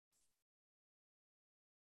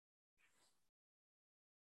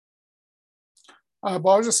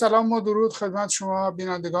با عرض سلام و درود خدمت شما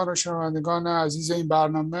بینندگان و شنوندگان عزیز این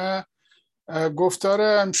برنامه. گفتار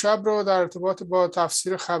امشب رو در ارتباط با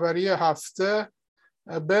تفسیر خبری هفته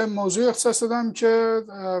به موضوع اختصاص دادم که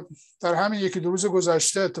در همین یکی دو روز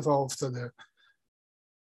گذشته اتفاق افتاده.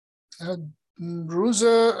 روز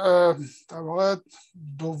در واقع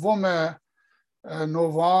 2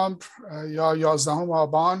 نوامبر یا 11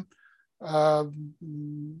 آبان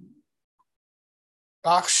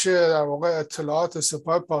بخش در واقع اطلاعات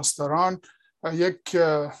سپاه پاسداران یک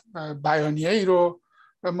بیانیه ای رو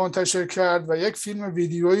منتشر کرد و یک فیلم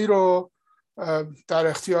ویدیویی رو در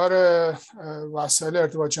اختیار وسیله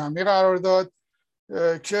ارتباط جمعی قرار داد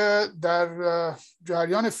که در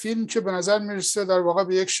جریان فیلم که به نظر میرسه در واقع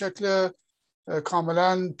به یک شکل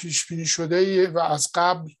کاملا پیش بینی شده و از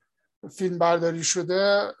قبل فیلم برداری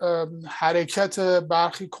شده، حرکت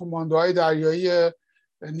برخی کماندوهای دریایی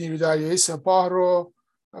نیروی دریایی سپاه رو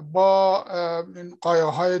با این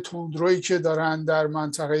قایق‌های تندرویی که دارن در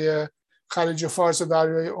منطقه خلیج فارس و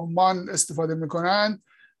دریای عمان استفاده میکنن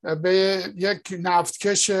به یک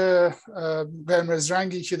نفتکش قرمز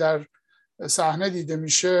رنگی که در صحنه دیده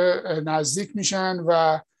میشه نزدیک میشن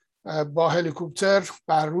و با هلیکوپتر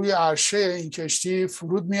بر روی عرشه این کشتی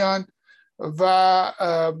فرود میان و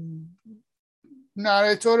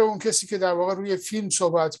نریتور، اون کسی که در واقع روی فیلم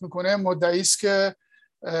صحبت میکنه، مدعی است که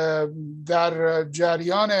در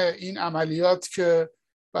جریان این عملیات که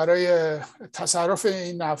برای تصرف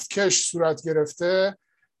این نفتکش صورت گرفته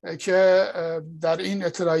که در این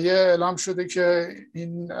اطلاعیه اعلام شده که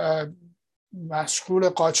این مشغول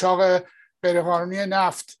قاچاق غیرقانونی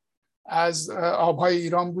نفت از آبهای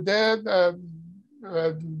ایران بوده،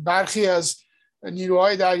 برخی از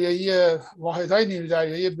نیروهای دریایی واحدهای نیروی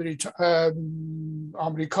دریایی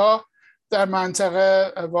آمریکا در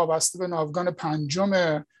منطقه وابسته به ناوگان 5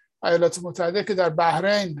 ایالات متحده که در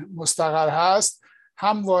بحرین مستقر هست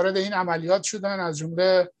هم وارد این عملیات شدن. از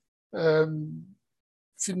جمله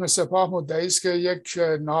فیلم سپاه مدعی است که یک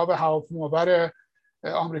ناو هواپیمابر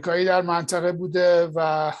آمریکایی در منطقه بوده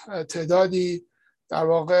و تعدادی در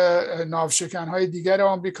واقع ناوشکن‌های دیگر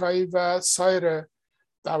آمریکایی و سایر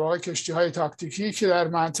در واقع کشتی‌های تاکتیکی که در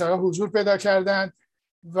منطقه حضور پیدا کردند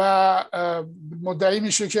و مدعی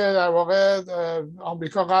میشه که در واقع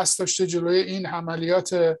آمریکا قصد داشته جلوی این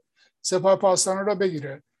عملیات سپاه پاسداران را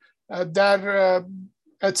بگیره. در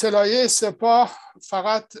اطلاعیه سپاه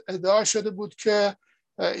فقط ادعا شده بود که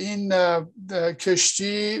این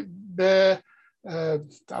کشتی به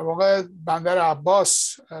در واقع بندر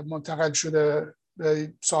عباس منتقل شده،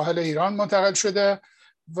 به ساحل ایران منتقل شده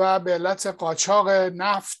و به علت قاچاق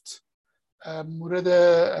نفت مورد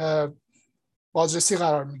بازرسی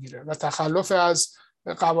قرار میگیره و تخلف از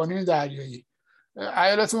قوانین دریایی.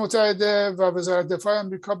 ایالات متحده و وزارت دفاع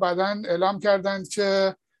آمریکا بعداً اعلام کردند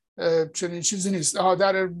که چنین چیزی نیست.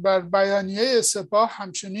 در بیانیه سپاه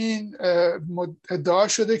همچنین ادعا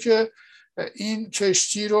شده که این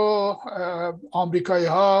کشتی رو آمریکایی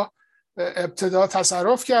ها ابتدا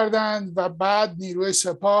تصرف کردند و بعد نیروی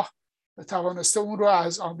سپاه توانسته اون رو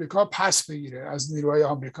از آمریکا پس بگیره، از نیروهای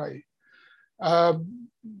آمریکایی.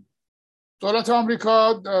 دولت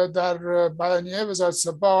آمریکا در بیانیه وزارت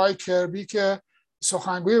سپاه آقای کربی که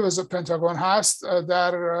سخنگوی پنتاگون هست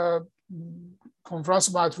در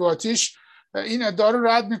کنفرانس مطبوعاتیش این ادعا رو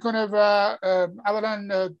رد میکنه و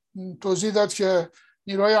اولا توضیح داد که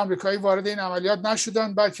نیروهای آمریکایی وارد این عملیات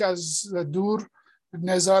نشدن بلکه از دور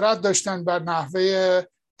نظارت داشتن بر نحوه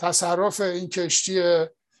تصرف این کشتی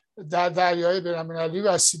در دریای بین‌المللی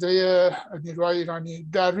وسیله نیروهای ایرانی.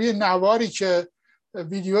 در روی نواری که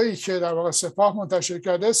ویدیویی که در واقع سپاه منتشر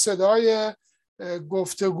کرده صدای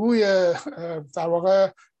گفتگوی در واقع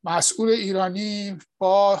مسئول ایرانی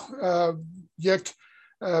با یک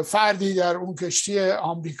فردی در اون کشتی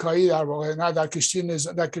آمریکایی، در واقع نه در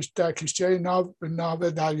کشتی ناو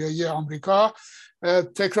دریایی آمریکا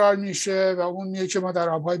تکرار میشه و اون میگه که ما در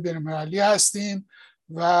آبهای بین‌المللی هستیم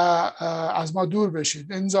و از ما دور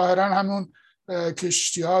بشید. این ظاهرا همون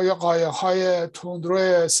کشتی‌ها یا قایق‌های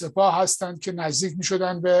تندرو سپاه هستند که نزدیک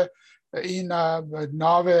می‌شدن به این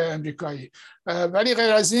ناو امریکایی، ولی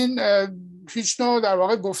غیر از این هیچ نوع در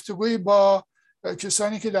واقع گفتگویی با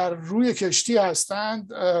کسانی که در روی کشتی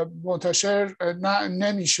هستند منتشر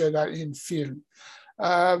نمیشه در این فیلم.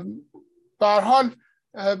 به هر حال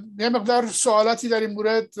یه مقدار سوالاتی در این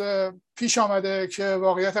مورد پیش آمده که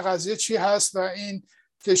واقعیت قضیه چی هست و این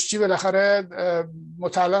کشتی بالاخره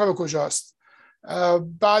متعلق به کجاست.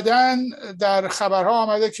 بعداً در خبرها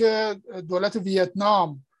آمده که دولت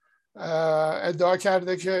ویتنام ادعا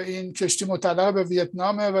کرده که این کشتی متعلق به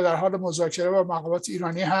ویتنامه و در حال مذاکره با مقامات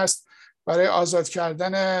ایرانی هست برای آزاد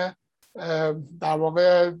کردن در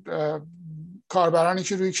واقع کاربرانی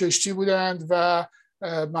که روی کشتی بودند و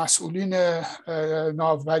مسئولین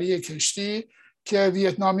ناوبری کشتی که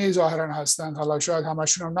ویتنامی ظاهرا هستند. حالا شاید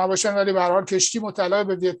همشون هم نباشن، ولی به هر حال کشتی مطلع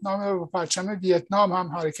به ویتنام و پرچم ویتنام هم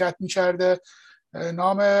حرکت می‌کرده.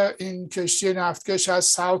 نام این کشتی نفتکش از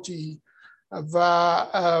ساوتی و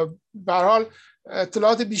به هر حال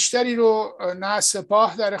اطلاعات بیشتری رو نه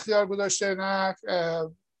سپاه در اختیار گذاشته نه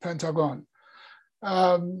پنتاگون.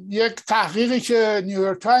 یک تحقیقی که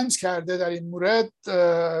نیویورک تایمز کرده در این مورد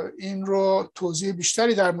این رو توضیح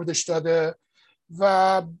بیشتری در موردش داده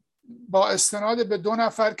و با استناد به 2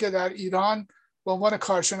 نفر که در ایران به عنوان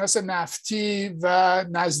کارشناس نفتی و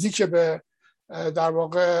نزدیک به در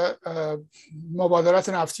واقع مبادلات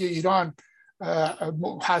نفتی ایران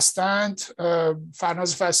هستند،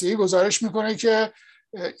 فرناز فصیحی گزارش میکنه که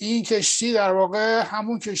این کشتی در واقع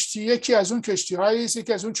همون کشتی، یکی از اون کشتی هایی است،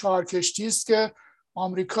 یکی از اون 4 کشتی است که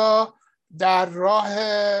آمریکا در راه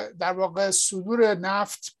در واقع صدور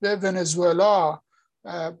نفت به ونزوئلا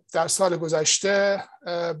در سال گذشته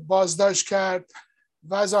بازداشت کرد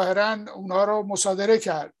و ظاهراً اونها رو مصادره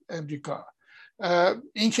کرد امریکا.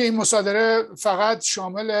 اینکه این مصادره فقط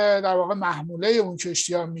شامل در واقع محموله اون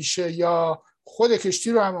کشتی ها میشه یا خود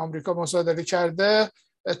کشتی رو هم آمریکا مصادره کرده،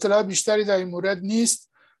 اطلاع بیشتری در این مورد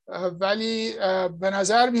نیست، ولی به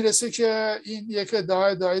نظر میرسه که این یک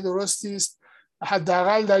ادعای درستی است،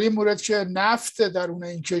 حداقل در این مورد که نفت درون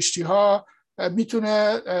این کشتی ها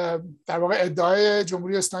میتونه در واقع ادعای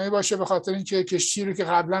جمهوری اسلامی باشه، به خاطر اینکه کشتی رو که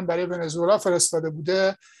قبلا برای ونزوئلا فرستاده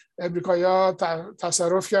بوده امریکایی‌ها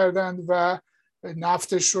تصرف کردند و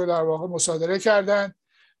نفتش رو در واقع مصادره کردند.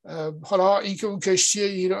 حالا اینکه اون کشتی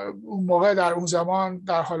ایران اون موقع در اون زمان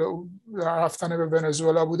در حال رفتن به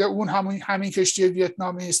ونزوئلا بوده، اون همین کشتی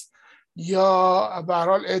ویتنامی است یا به هر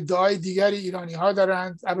حال ادعای دیگری ایرانی ها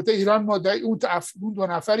دارند. البته ایران مدعی اون 2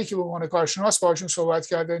 نفری که به عنوان کارشناس باهاشون صحبت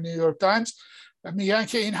کرده نیویورک تایمز میگن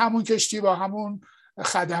که این همون کشتی با همون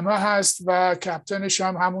خدمه هست و کاپیتانش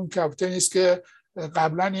هم همون کاپیتانی است که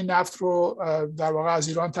قبلا این نفت رو در واقع از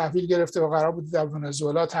ایران تحویل گرفته و قرار بود در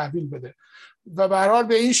ونزوئلا تحویل بده. و به هر حال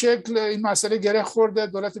به این شکل این مسئله گره خورده.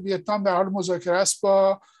 دولت ویتنام در حال مذاکره است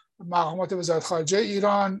با مقامات وزارت خارجه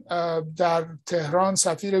ایران. در تهران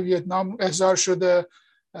سفیر ویتنام احضار شده،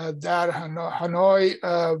 در هانوی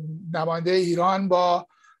نماینده ایران با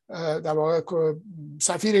در واقع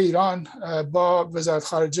سفیر ایران با وزارت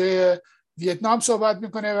خارجه ویتنام صحبت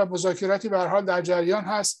میکنه و مذاکراتی به هر حال در جریان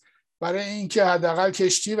هست برای اینکه حداقل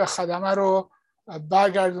کشتی و خدمه رو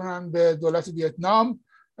برگردونن به دولت ویتنام،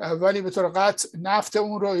 ولی به طور قطع نفت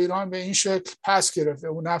اون رو ایران به این شکل پس گرفته،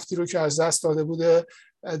 اون نفتی رو که از دست داده بوده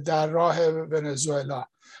در راه ونزوئلا.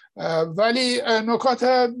 ولی نکات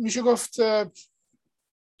میشه گفت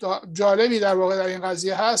جالبی در واقع در این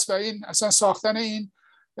قضیه هست و این اصلا ساختن این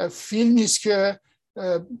فیلمی است که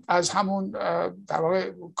از همون در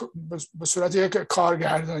واقع به صورت یک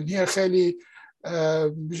کارگردانی خیلی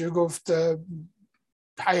میشه گفت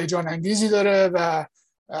هیجان انگیزی داره و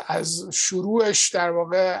از شروعش در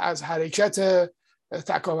واقع از حرکت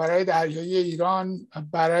تکاورهای دریایی ایران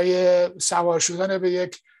برای سوار شدن به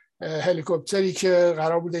یک هلیکوپتری که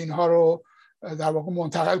قرار بوده اینها رو در واقع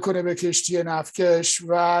منتقل کنه به کشتی نفتکش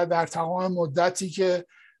و در تمام مدتی که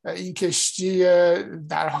این کشتی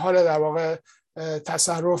در حال در واقع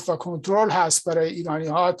تصرف و کنترل هست برای ایرانی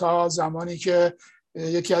ها تا زمانی که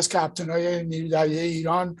یکی از کاپیتان‌های نیروی دریایی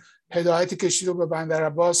ایران هدایت کشتی رو به بندر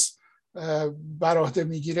عباس بر عهده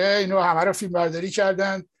میگیره. اینو همه رو فیلم برداری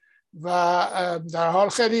کردن و در حال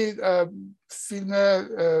خیلی فیلم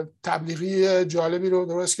تبلیغی جالبی رو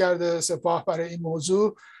درست کرده سپاه برای این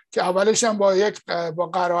موضوع که اولش هم با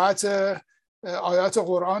قرائت آیات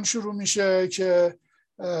قرآن شروع میشه که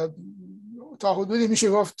تا حدودی میشه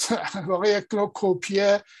گفت واقعا یک کپی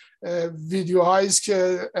ویدیوهایی است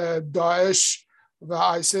که داعش و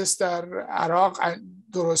آیسیس در عراق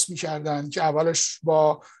درست میکردن که اولش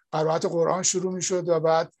با قرائت قرآن شروع میشد و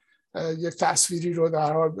بعد یک تصویری رو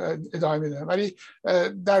در حال ادامه میدن. ولی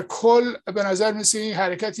در کل به نظر میسه این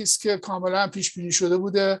حرکتی است که کاملا پیش بینی شده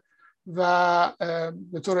بوده و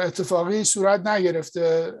به طور اتفاقی صورت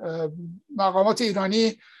نگرفته. مقامات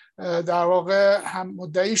ایرانی در واقع هم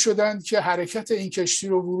مدعی شدند که حرکت این کشتی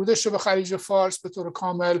رو ورودش رو به خلیج فارس به طور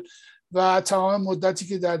کامل و تمام مدتی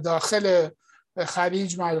که در داخل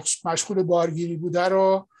خلیج مشغول بارگیری بوده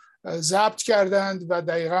رو ضبط کردند و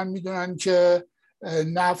دقیقاً میدونن که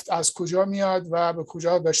نفت از کجا میاد و به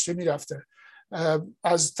کجا داشته میرفته.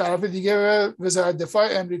 از طرف دیگه وزارت دفاع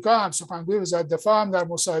امریکا هم سخنگوی وزارت دفاع هم در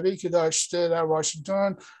مصاحبه‌ای که داشته در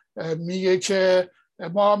واشنگتن میگه که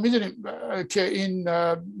ما میدونیم که این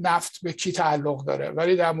نفت به کی تعلق داره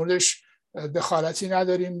ولی در موردش دخالتی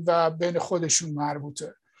نداریم و بین خودشون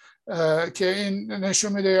مربوطه. که این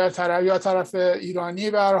نشون میده یا طرف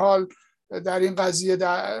ایرانی به هر حال در این قضیه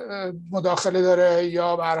مداخله داره،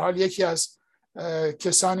 یا به هر حال یکی از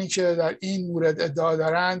کسانی که در این مورد ادعا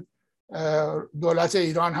دارند دولت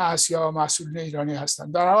ایران هست یا مسئولین ایرانی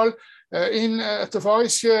هستند. در حال این اتفاقی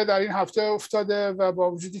است که در این هفته افتاده و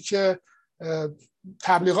با وجودی که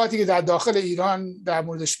تبلیغاتی که در داخل ایران در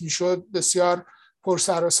موردش میشد بسیار پر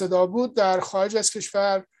سر و صدا بود، در خارج از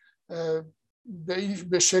کشور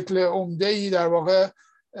به شکل عمده‌ای در واقع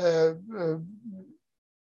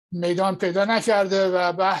میدان پیدا نکرده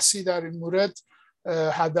و بحثی در این مورد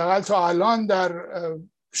حداقل تا الان در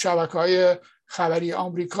شبکه‌های خبری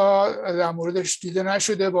آمریکا در موردش دیده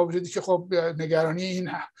نشده، با وجودی که خب نگرانی این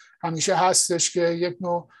همیشه هستش که یک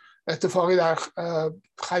نوع اتفاقی در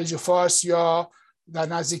خلیج فارس یا در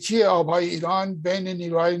نزدیکی آبهای ایران بین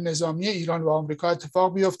نیروهای نظامی ایران و آمریکا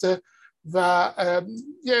اتفاق بیفته و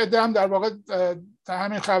یه عده هم در واقع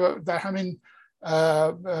در همین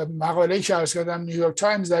مقاله‌ای که عرض کردم نیویورک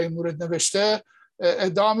تایمز در این مورد نوشته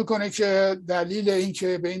ادعا میکنه که دلیل این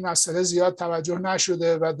که به این مسئله زیاد توجه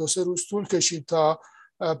نشده و 2-3 روز طول کشید تا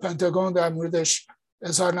پنتاگون در موردش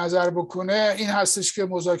اظهار نظر بکنه این هستش که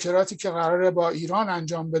مذاکراتی که قراره با ایران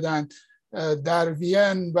انجام بدن در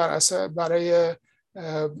وین برای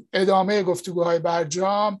ادامه گفتگوهای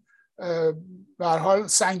برجام به هر حال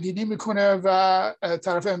سنگینی میکنه و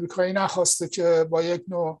طرف امریکایی نخواسته که با یک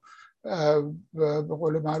نوع به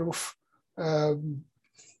قول معروف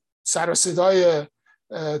سر و صدای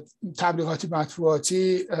تبلیغاتی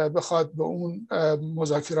مطبوعاتی بخواد به اون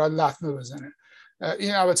مذاکرات لطمه بزنه.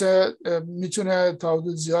 این البته میتونه تا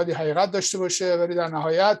حدود زیادی حقیقت داشته باشه، ولی در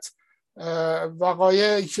نهایت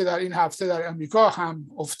وقایعی که در این هفته در امریکا هم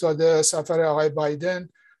افتاده، سفر آقای بایدن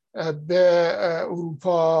به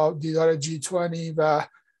اروپا، دیدار G20 و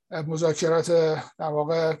مذاکرات در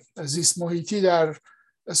واقع زیست محیطی در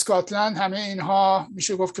اسکاتلند، همه اینها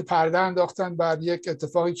میشه گفت که پرده انداختن بر یک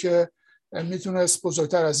اتفاقی که میتونست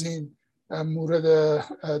بزرگتر از این مورد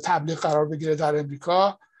تبلیغ قرار بگیره در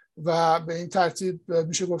امریکا و به این ترتیب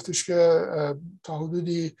میشه گفتش که تا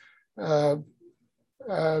حدودی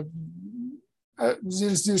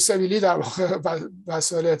زیر سبیلی در واقع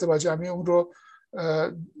وسایل اطلاع جمعی اون رو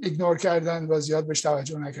ایگنور کردن و زیاد بهش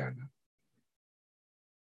توجه نکردن.